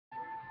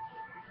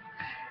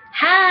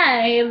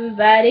Hi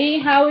everybody,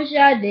 how was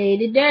your day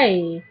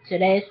today?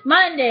 Today's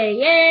Monday,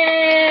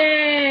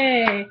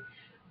 yay!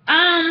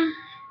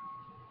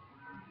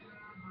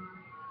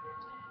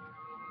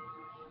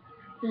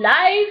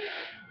 Life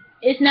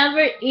is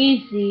never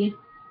easy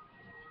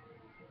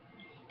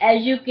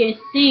as you can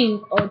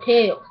sing or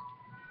tell.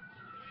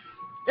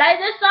 Like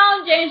the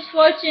song James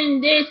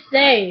Fortune did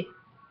say,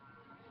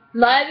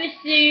 life it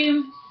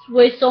seems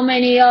with so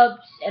many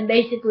ups and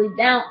basically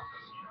downs.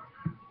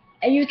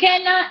 And you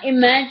cannot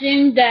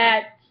imagine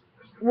that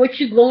what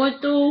you're going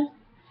through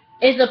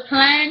is a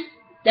plan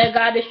that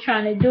God is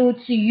trying to do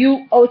to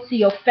you or to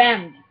your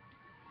family.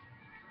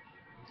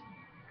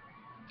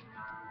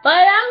 But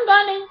I'm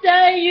gonna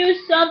tell you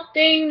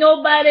something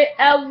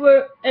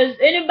has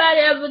anybody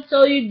ever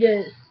told you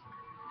this?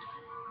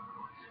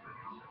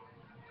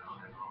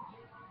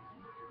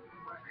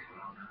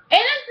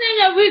 Anything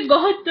that we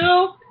go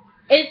through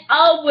is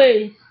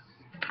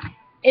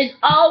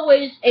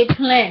always a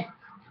plan.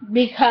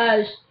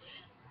 Because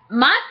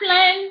my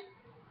plan,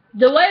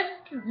 the way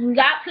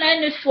God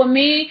planned is for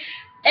me,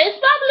 it's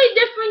probably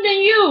different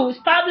than you. It's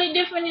probably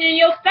different than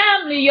your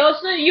family, your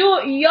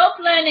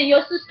plan and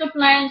your sister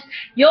plans,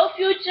 your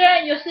future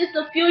and your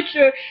sister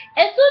future.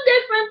 It's two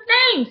different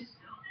things.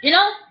 You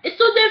know, it's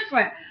two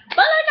different.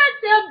 But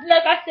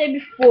like I said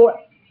before,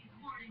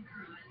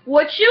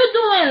 what you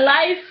do in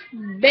life,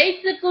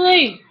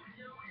 basically,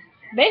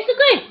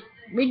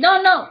 we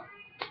don't know.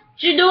 What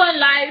you do in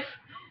life,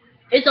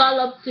 it's all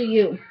up to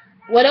you.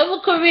 Whatever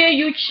career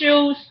you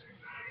choose,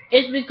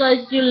 it's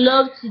because you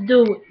love to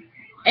do it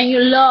and you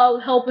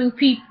love helping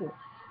people.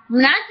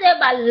 When I say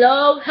about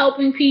love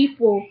helping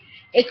people,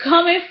 it's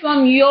coming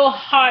from your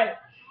heart.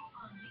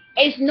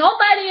 It's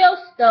nobody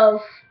else's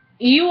stuff.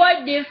 You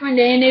are different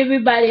than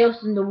everybody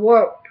else in the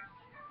world.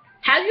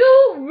 Have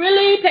you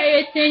really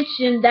paid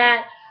attention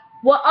that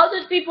what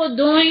other people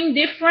doing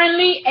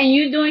differently and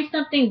you doing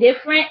something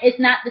different is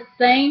not the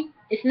same?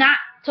 It's not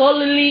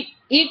totally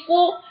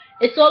equal.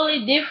 It's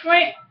totally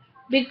different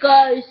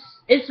because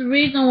it's the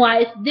reason why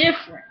it's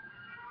different.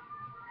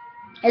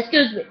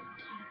 Excuse me.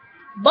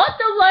 Both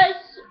of us,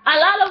 a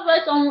lot of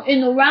us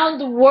in around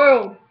the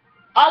world,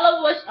 all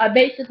of us are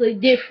basically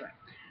different.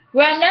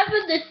 We're never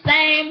the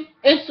same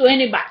to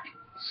anybody.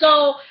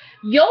 So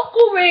your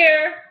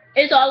career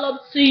is all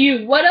up to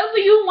you. Whatever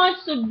you want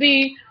to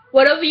be,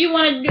 whatever you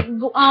want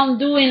to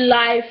do in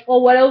life,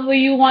 or whatever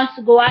you want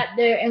to go out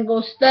there and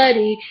go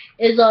study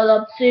is all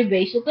up to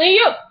basically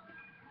you.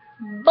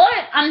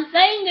 But I'm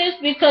saying this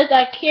because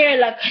I care,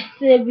 like I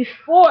said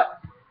before.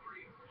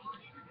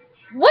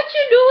 What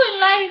you do in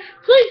life,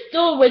 please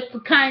do it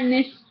with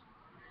kindness.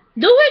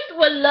 Do it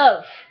with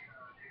love.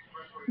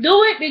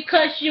 Do it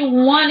because you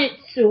want it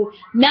to.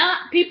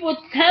 Not people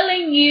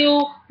telling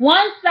you,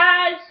 one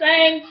side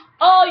saying,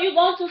 oh, you're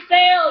going to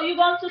fail, you're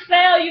going to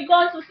fail, you're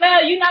going to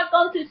fail, you're not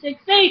going to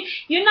succeed,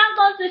 you're not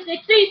going to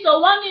succeed. So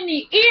one in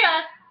the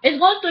ear is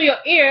going through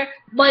your ear,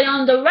 but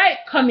on the right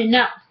coming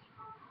out.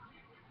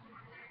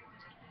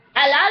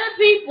 A lot of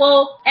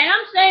people, and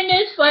I'm saying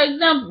this for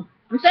example,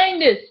 I'm saying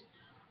this,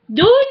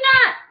 do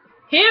not,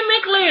 hear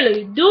me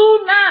clearly,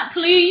 do not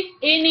please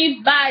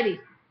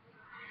anybody.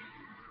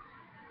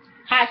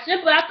 How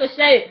simple I could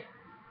say it.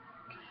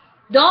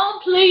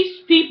 Don't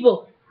please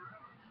people.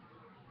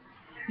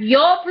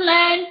 Your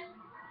plan,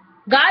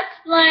 God's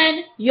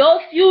plan, your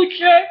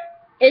future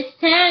is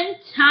 10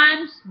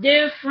 times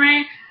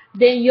different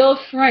than your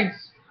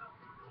friends.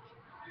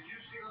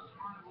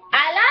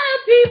 A lot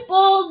of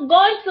people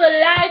going to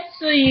lie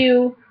to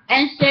you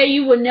and say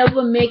you will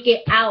never make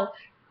it out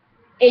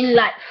in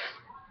life.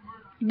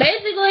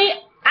 Basically,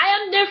 I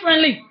am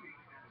differently.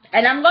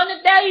 And I'm going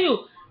to tell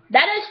you,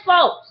 that is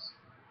false.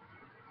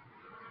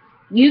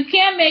 You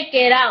can't make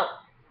it out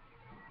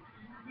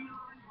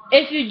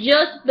if you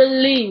just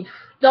believe.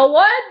 The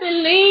word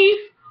believe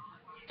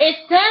is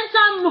 10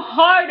 times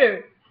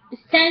harder.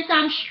 It's 10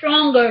 times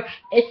stronger.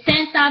 It's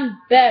 10 times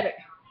better.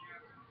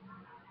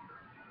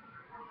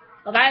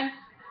 Okay?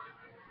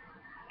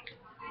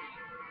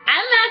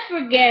 I'm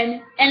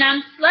African and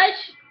I'm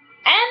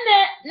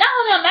not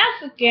only I'm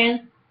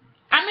African,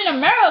 I'm in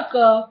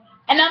America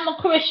and I'm a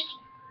Christian.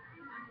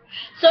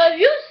 So if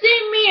you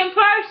see me in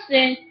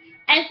person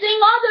and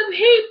seeing other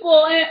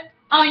people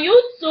on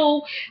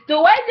YouTube,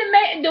 the way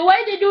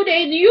they do the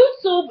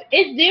YouTube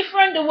is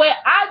different the way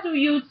I do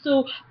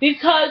YouTube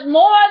because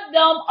more of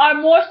them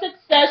are more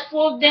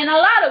successful than a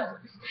lot of us.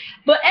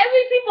 But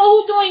every people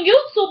who doing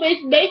YouTube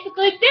is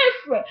basically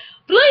different.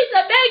 Please,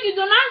 I beg you,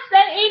 do not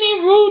say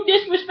any rude,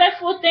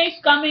 disrespectful things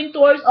coming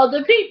towards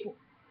other people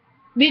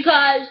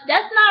because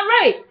that's not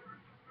right.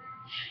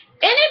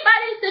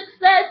 Anybody's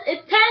success is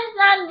 10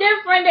 times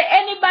different than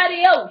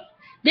anybody else.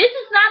 This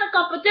is not a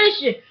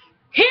competition.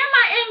 Hear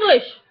my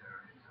English.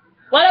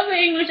 Whatever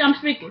English I'm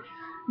speaking.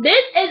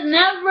 This is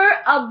never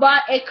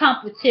about a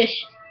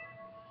competition.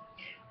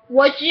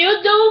 What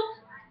you do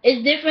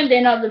is different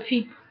than other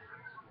people.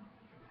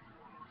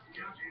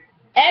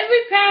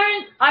 Every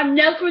parent are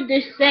never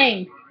the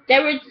same.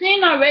 Their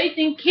routine of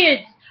raising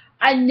kids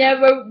are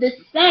never the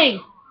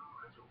same.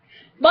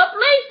 But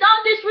please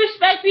don't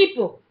disrespect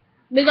people,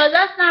 because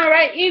that's not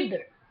right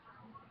either.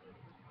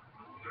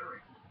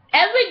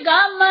 Every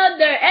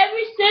godmother,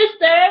 every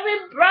sister, every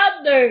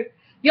brother,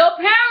 your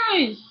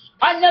parents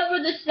are never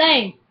the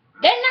same.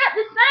 They're not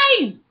the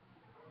same.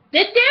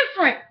 They're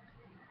different.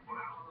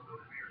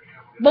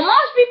 But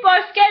most people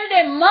are scared of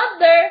their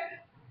mother.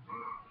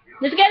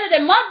 They're scared of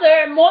their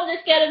mother more than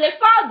scared of their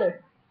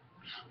father.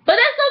 But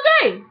that's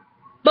okay.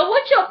 But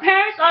what your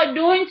parents are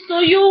doing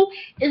to you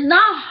is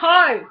not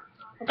hard.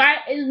 Okay?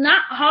 It's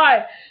not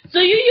hard. So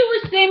you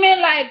would see me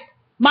like,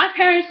 my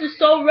parents are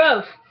so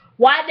rough.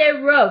 Why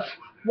they're rough?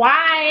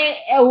 Why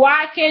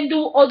I can't do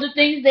all the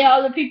things that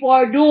other people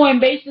are doing?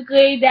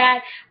 Basically,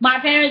 that my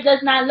parents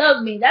does not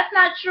love me. That's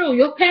not true.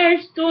 Your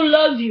parents still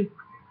love you.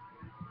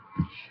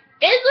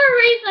 It's the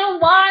reason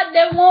why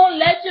they won't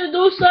let you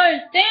do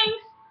certain things,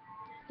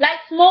 like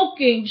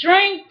smoking,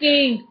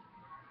 drinking,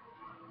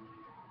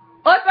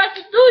 or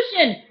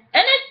prostitution.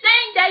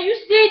 Anything that you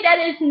see that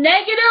is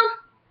negative,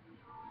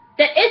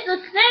 that is a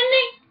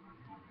sinning,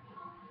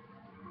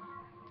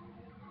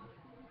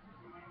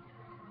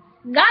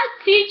 God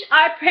teach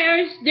our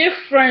parents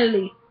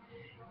differently.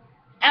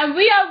 And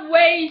we are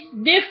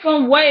raised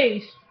different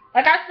ways.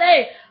 Like I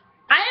said,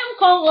 I am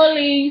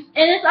Congolese,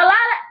 and it's a lot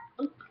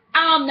of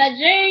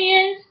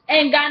Nigerians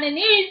and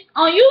Ghanaians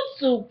on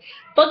YouTube.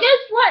 But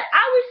guess what?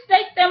 I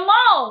respect them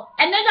all.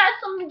 And they got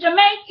some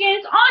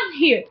Jamaicans on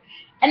here.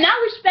 And I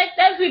respect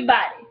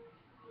everybody.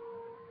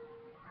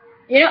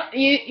 You know,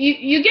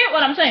 you get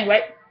what I'm saying,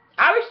 right?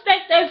 I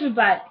respect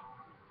everybody.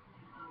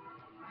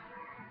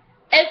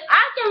 If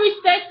I can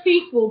respect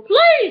people,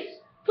 please,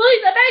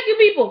 I beg you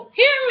people,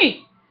 hear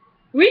me.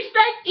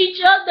 Respect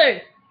each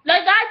other.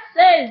 Like God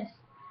says,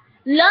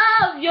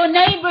 love your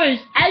neighbors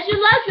as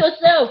you love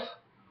yourself.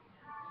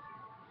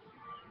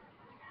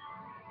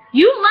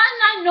 You might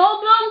not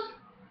know them,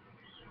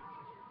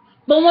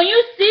 but when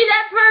you see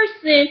that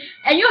person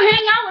and you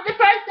hang out with the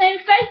person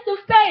face to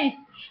face,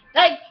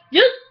 like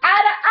just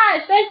eye to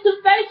eye, face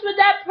to face with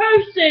that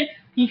person,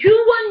 you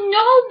will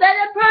know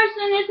that a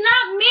person is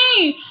not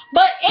mean,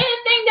 but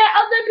anything that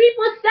other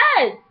people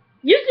say.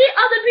 You see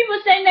other people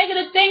say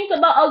negative things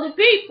about other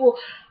people.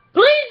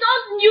 Please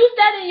don't use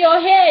that in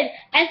your head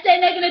and say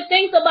negative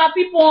things about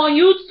people on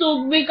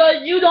YouTube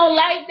because you don't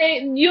like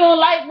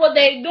what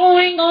they're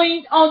doing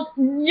on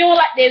you don't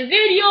like their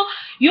video,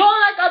 you don't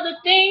like other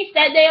things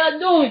that they are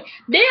doing.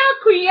 They are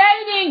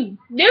creating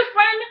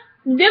different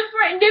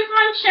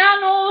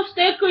channels,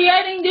 they're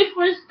creating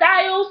different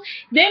styles,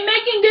 they're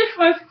making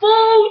different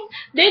foods,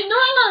 they're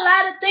doing a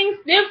lot of things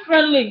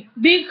differently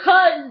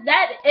because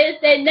that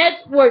is their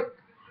network.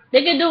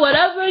 They can do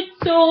whatever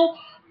to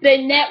their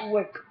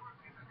network.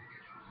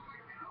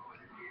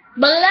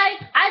 But like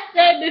I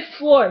said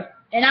before,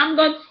 and I'm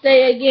going to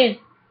say again,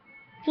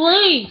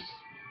 please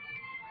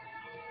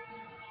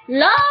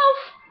love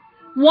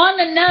one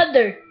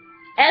another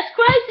as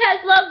Christ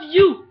has loved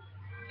you.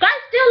 God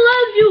still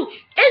loves you.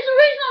 It's the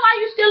reason why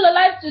you're still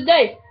alive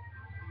today.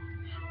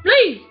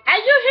 Please,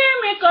 as you hear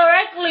me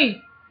correctly,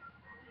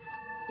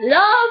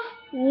 love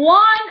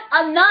one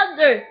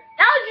another.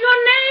 Love your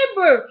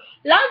neighbor.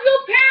 Love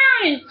your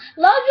parents.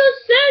 Love your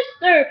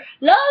sister.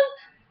 Love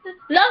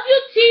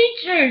your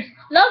teachers.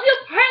 Love your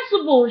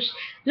principals.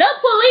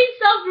 Love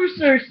police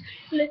officers.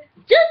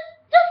 Just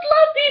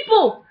love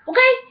people.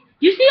 Okay?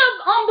 You see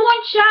an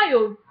unborn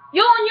child.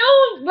 Your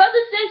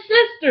brothers and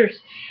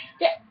sisters.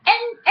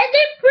 And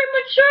they're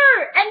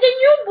premature. And they're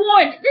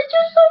newborn. They're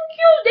just so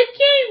cute.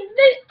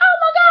 Oh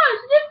my gosh.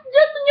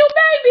 Just a new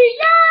baby.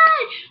 Yay!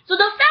 So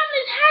the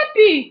family's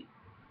happy.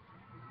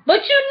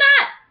 But you're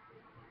not.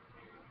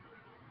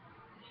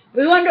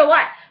 We wonder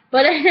why.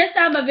 But that's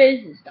not my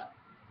business though.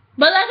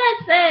 But like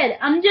I said,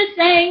 I'm just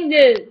saying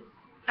this.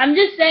 I'm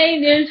just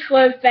saying this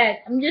for a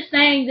fact. I'm just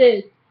saying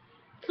this.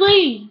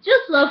 Please,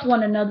 just love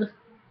one another.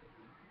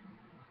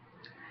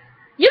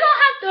 You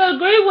don't have to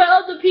agree with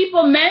other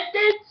people's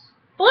methods.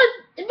 But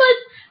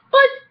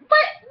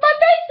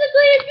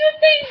basically, if you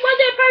think what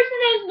that person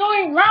is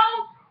doing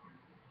wrong,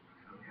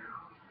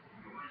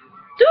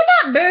 do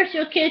not embarrass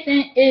your kids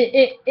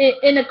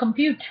in a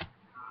computer.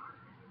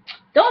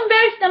 Don't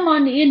embarrass them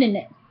on the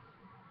internet.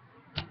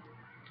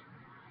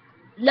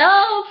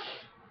 Love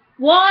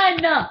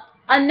one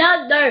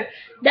another.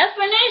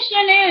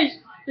 Definition is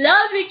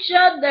love each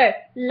other,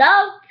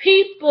 love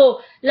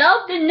people,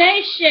 love the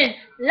nation,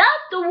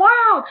 love the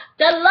world.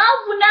 The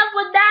love will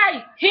never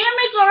die. Hear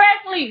me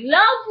correctly.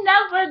 Love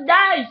never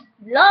dies.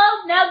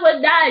 Love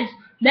never dies.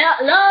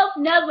 Love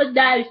never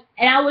dies.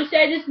 And I will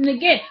say this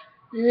again.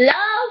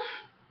 Love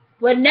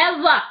will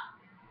never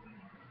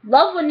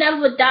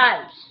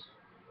die.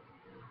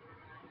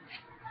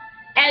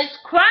 As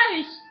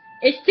Christ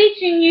is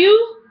teaching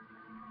you,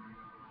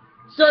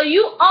 so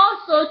you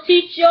also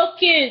teach your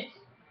kids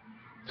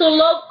to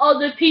love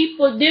other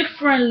people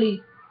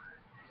differently.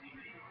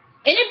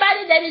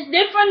 Anybody that is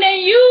different than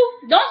you,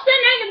 don't say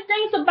negative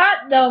things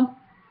about them.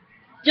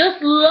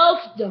 Just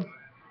love them.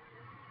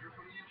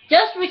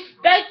 Just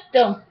respect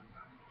them.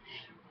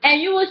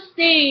 And you will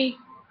see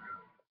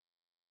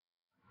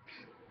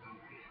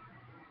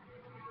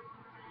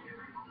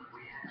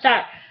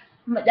Sorry,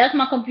 that's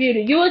my computer.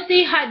 You will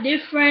see how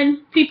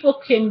different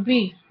people can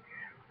be.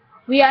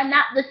 We are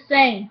not the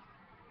same.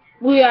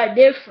 We are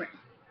different.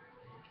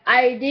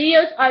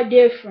 Ideas are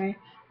different.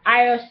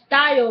 Our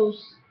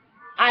styles,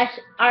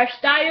 our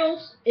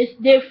styles is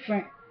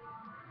different.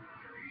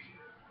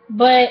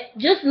 But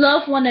just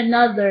love one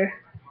another.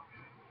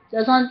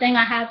 That's one thing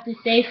I have to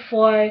say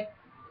for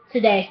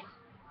today.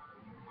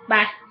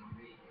 Bye.